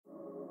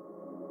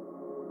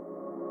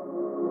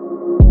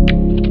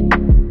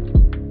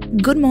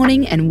Good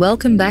morning and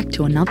welcome back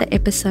to another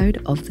episode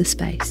of The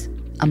Space,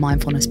 a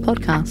mindfulness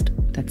podcast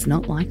that's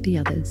not like the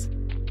others.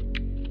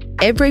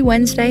 Every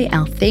Wednesday,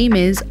 our theme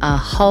is a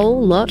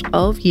whole lot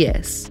of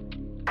yes.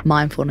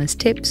 Mindfulness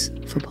tips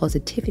for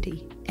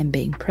positivity and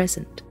being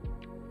present.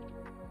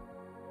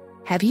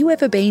 Have you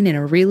ever been in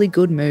a really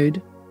good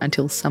mood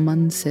until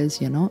someone says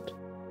you're not?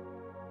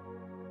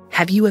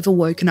 Have you ever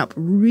woken up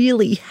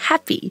really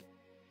happy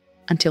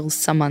until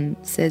someone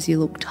says you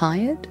look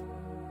tired?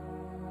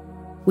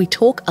 We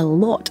talk a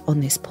lot on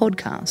this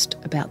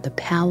podcast about the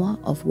power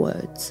of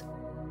words.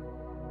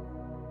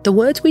 The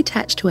words we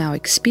attach to our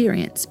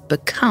experience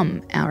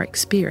become our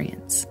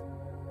experience.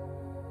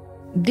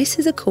 This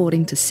is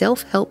according to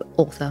self-help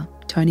author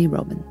Tony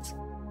Robbins.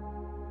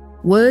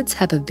 Words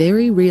have a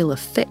very real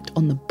effect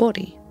on the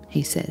body,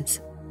 he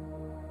says.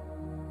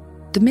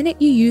 The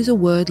minute you use a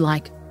word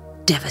like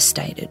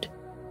devastated,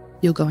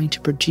 you're going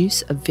to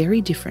produce a very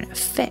different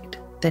effect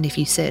than if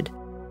you said,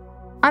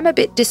 I'm a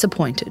bit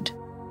disappointed.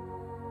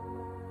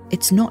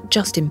 It's not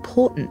just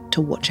important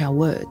to watch our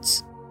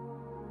words.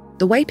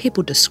 The way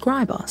people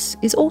describe us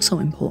is also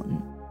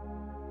important.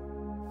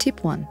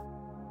 Tip 1.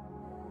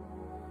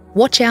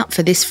 Watch out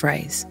for this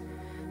phrase.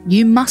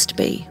 You must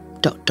be ...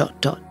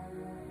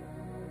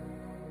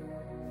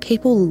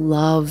 People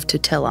love to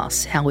tell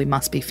us how we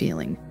must be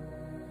feeling.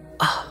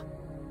 Oh,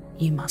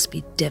 you must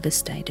be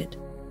devastated.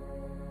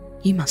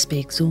 You must be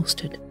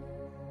exhausted.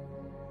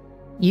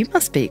 You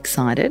must be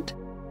excited.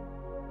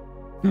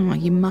 Oh,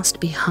 you must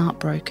be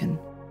heartbroken.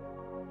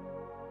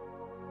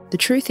 The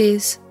truth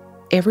is,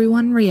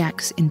 everyone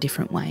reacts in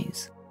different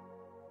ways.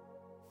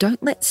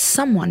 Don't let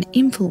someone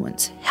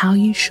influence how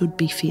you should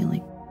be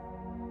feeling.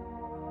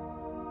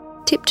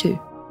 Tip 2.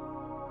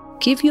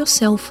 Give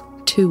yourself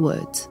 2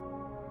 words.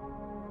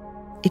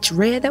 It's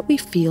rare that we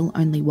feel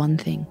only one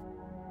thing.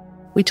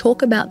 We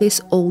talk about this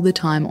all the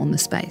time on The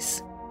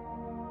Space.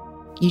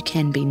 You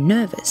can be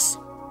nervous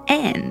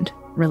and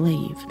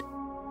relieved.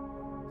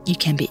 You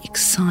can be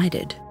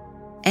excited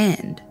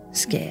and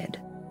scared.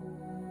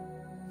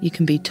 You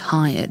can be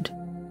tired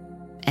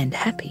and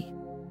happy.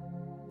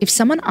 If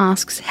someone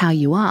asks how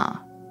you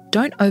are,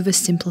 don't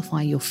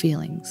oversimplify your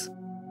feelings.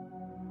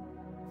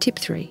 Tip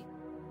 3.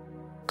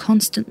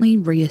 Constantly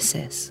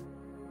reassess.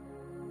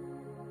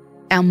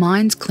 Our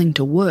minds cling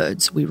to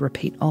words we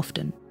repeat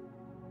often.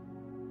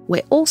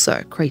 We're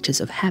also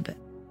creatures of habit.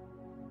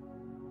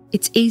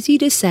 It's easy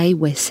to say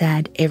we're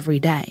sad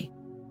every day,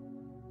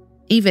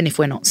 even if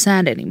we're not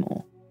sad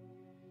anymore.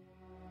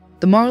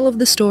 The moral of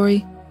the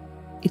story: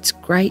 it's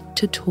great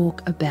to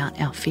talk about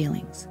our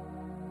feelings,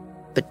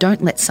 but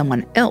don't let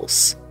someone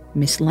else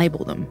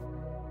mislabel them.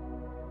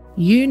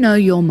 You know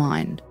your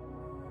mind.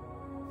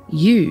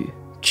 You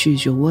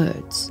choose your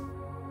words.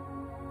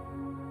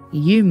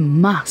 You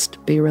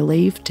must be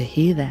relieved to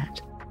hear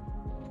that.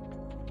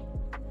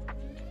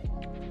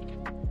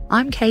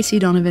 I'm Casey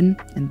Donovan,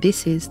 and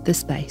this is The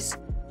Space.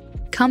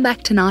 Come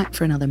back tonight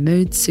for another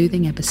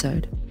mood-soothing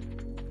episode.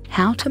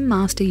 How to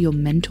master your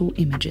mental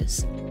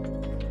images.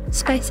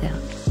 Space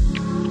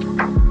out.